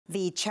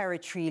The Cherry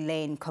Tree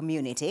Lane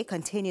community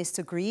continues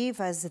to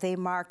grieve as they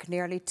mark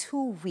nearly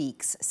 2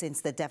 weeks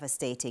since the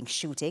devastating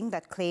shooting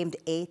that claimed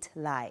 8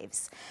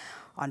 lives.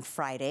 On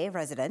Friday,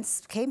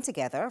 residents came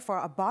together for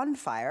a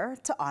bonfire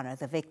to honor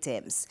the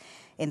victims.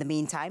 In the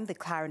meantime, the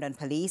Clarendon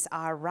police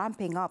are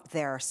ramping up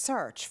their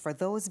search for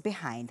those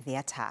behind the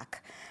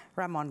attack.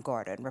 Ramon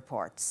Gordon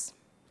reports.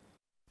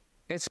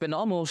 It's been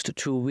almost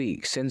 2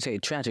 weeks since a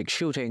tragic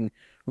shooting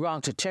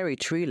rocked Cherry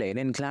Tree Lane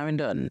in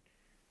Clarendon.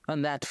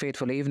 On that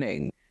fateful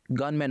evening,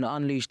 gunmen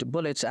unleashed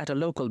bullets at a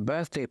local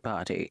birthday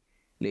party,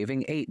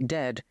 leaving 8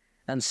 dead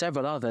and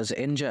several others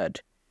injured.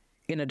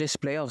 In a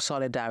display of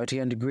solidarity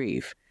and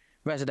grief,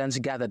 residents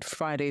gathered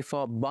Friday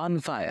for a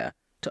bonfire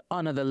to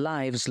honor the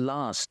lives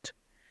lost.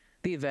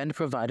 The event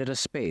provided a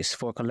space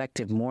for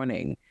collective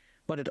mourning,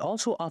 but it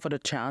also offered a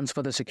chance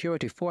for the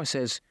security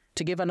forces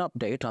to give an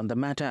update on the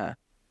matter.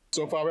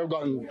 So far, we've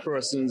gotten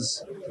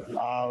persons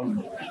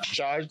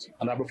charged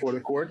and are before the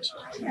court,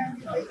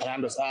 and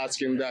I'm just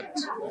asking that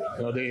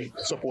the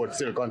support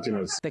still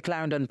continues. The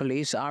Clarendon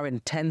police are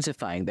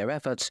intensifying their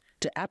efforts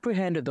to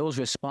apprehend those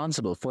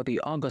responsible for the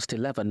August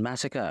 11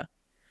 massacre.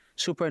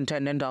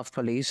 Superintendent of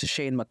Police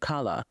Shane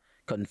McCullough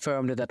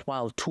confirmed that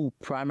while 2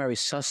 primary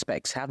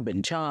suspects have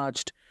been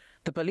charged,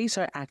 the police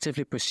are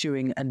actively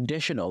pursuing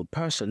additional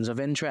persons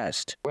of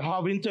interest. We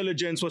have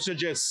intelligence which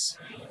suggests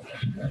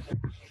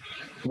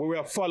we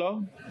will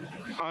follow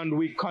and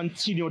we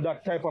continue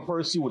that type of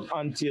pursuit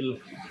until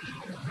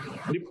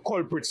the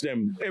culprits,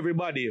 them,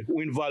 everybody who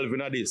involved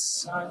in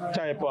this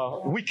type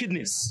of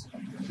wickedness,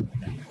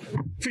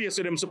 face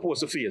what them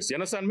supposed to face. You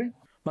understand me?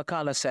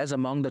 McCullough says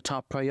among the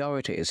top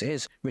priorities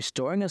is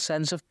restoring a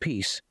sense of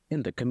peace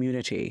in the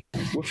community.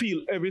 We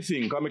feel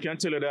everything, because I can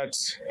tell you that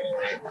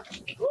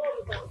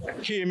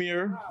came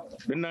here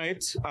the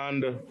night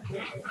and the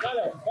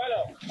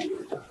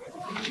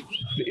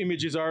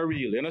images are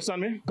real. You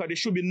understand me? Because there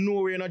should be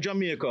nowhere in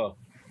Jamaica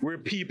where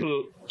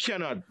people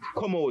cannot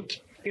come out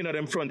in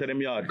them front of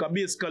them yard. Because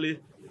basically,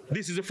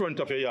 this is the front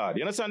of your yard.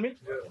 You understand me?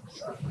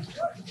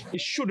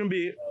 It shouldn't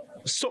be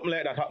something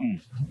like that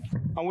happen.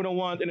 And we don't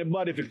want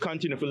anybody to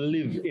continue to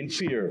live in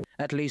fear.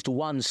 At least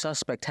 1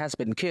 suspect has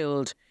been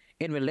killed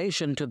in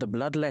relation to the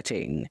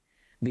bloodletting.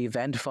 The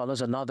event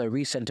follows another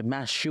recent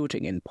mass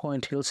shooting in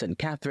Point Hill, St.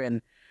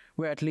 Catherine,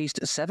 where at least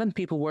 7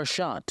 people were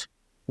shot,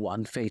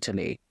 1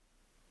 fatally.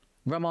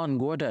 Ramon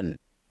Gordon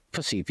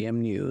for CVM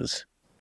News.